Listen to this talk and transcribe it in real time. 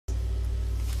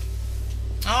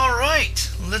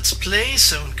Alright, let's play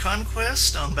some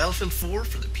Conquest on Battlefield 4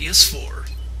 for the PS4.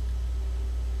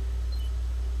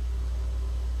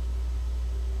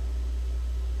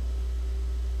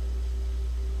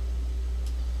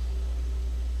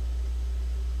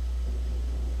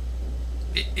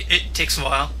 It takes a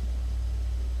while,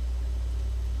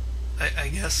 I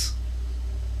guess.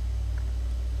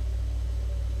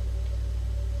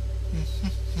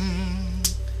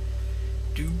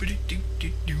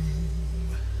 Doobity-doo-doo-doo.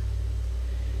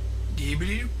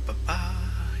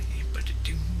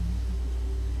 Dibbity-doo-ba-ba-dee-ba-dee-doo.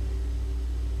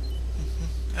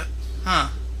 Huh.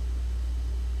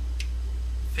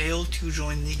 Failed to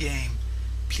join the game.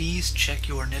 Please check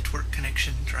your network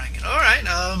connection. Trying it. Alright,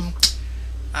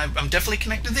 I'm definitely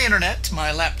connected to the internet.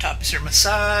 My laptop is here at my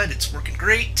side. It's working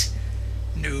great.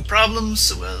 No problems.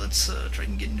 So let's try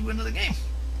and get into another game.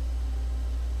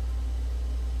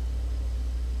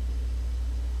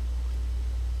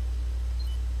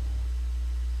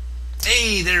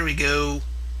 Hey, there we go.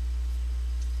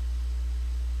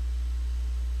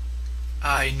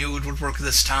 I knew it would work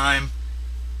this time.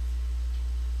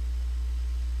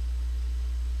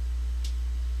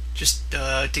 Just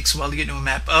takes a while to get into a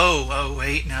map. Oh,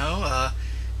 wait, no.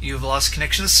 You've lost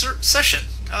connection to the session.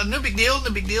 No big deal,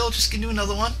 no big deal. Just get into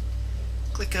another one.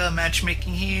 Click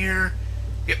matchmaking here.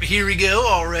 Yep, here we go.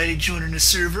 Already joining the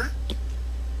server.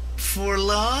 Before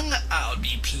long, I'll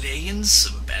be playing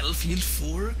some Battlefield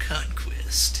 4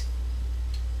 Conquest.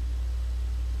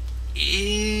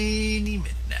 Any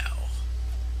minute now.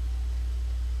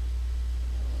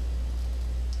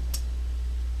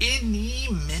 Any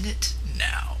minute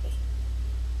now.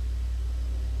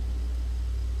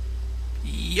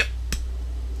 Yep.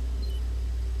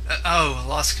 Oh,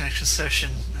 lost connection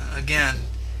session again.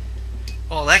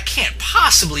 Well, that can't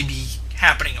possibly be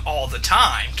happening all the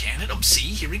time, can it? Oh, see,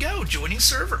 here we go. Joining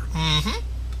server.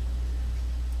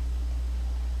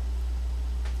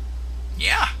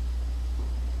 Yeah.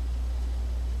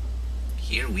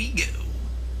 Here we go.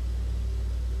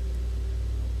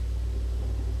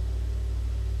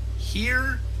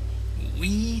 Here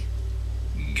we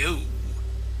go.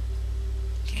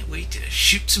 Can't wait to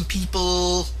shoot some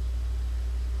people,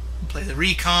 play the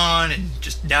recon, and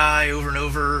just die over and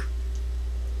over.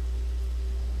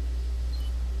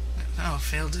 Oh,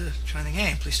 failed to join the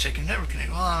game. Please check your network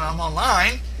connection. Well, I'm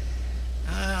online.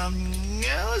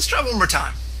 Yeah, let's try one more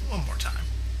time. One more time.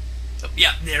 Oh,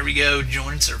 yeah, there we go.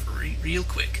 Join server real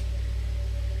quick.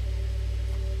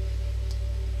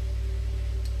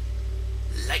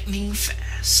 Lightning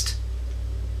fast.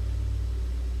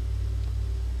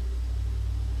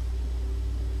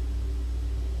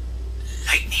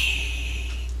 Lightning.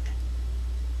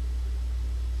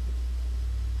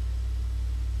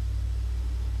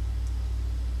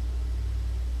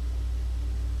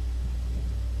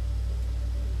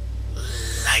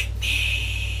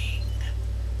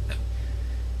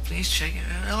 Please check it.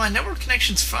 Well, my network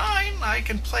connection's fine. I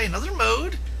can play another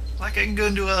mode. Like I can go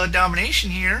into a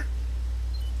domination here.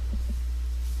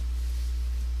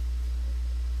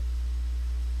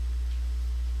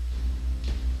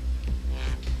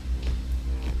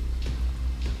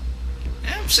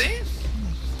 Yeah, see?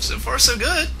 So far, so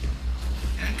good.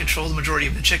 And control the majority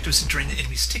of objectives and drain the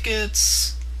enemy's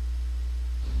tickets.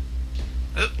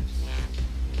 Oh.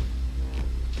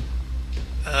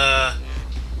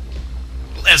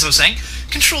 As I was saying,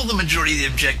 control the majority of the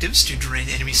objectives to drain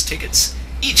the enemy's tickets.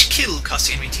 Each kill costs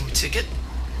the enemy team a ticket.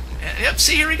 Yep,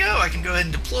 see, here we go. I can go ahead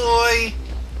and deploy.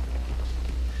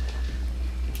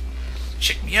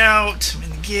 Check me out. I'm in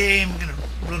the game. I'm going to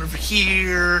run over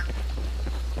here.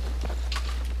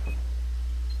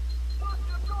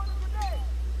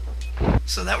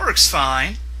 So that works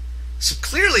fine. So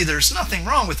clearly there's nothing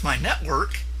wrong with my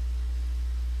network.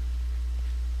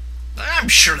 I'm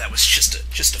sure that was just a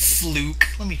fluke.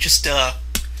 Let me just try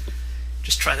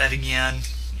that again.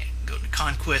 And go to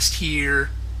Conquest here.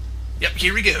 Yep,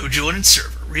 here we go. Joining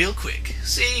server real quick.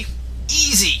 See,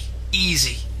 easy.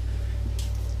 Easy.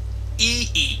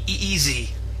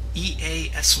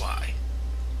 E-A-S-Y.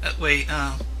 Wait,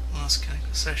 lost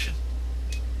connection session.